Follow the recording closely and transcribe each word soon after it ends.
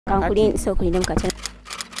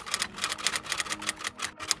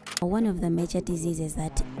One of the major diseases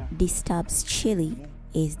that disturbs chili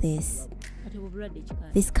is this.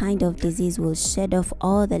 This kind of disease will shed off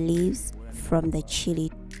all the leaves from the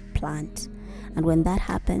chili plant, and when that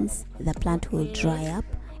happens, the plant will dry up.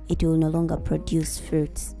 It will no longer produce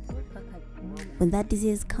fruits. When that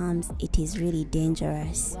disease comes, it is really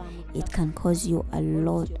dangerous. It can cause you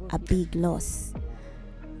a big loss.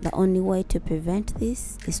 The only way to prevent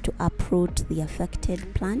this is to uproot the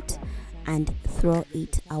affected plant and throw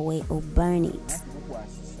it away or burn it.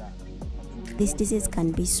 This disease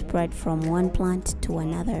can be spread from one plant to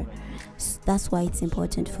another. That's why it's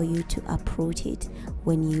important for you to uproot it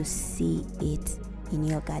when you see it in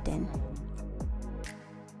your garden.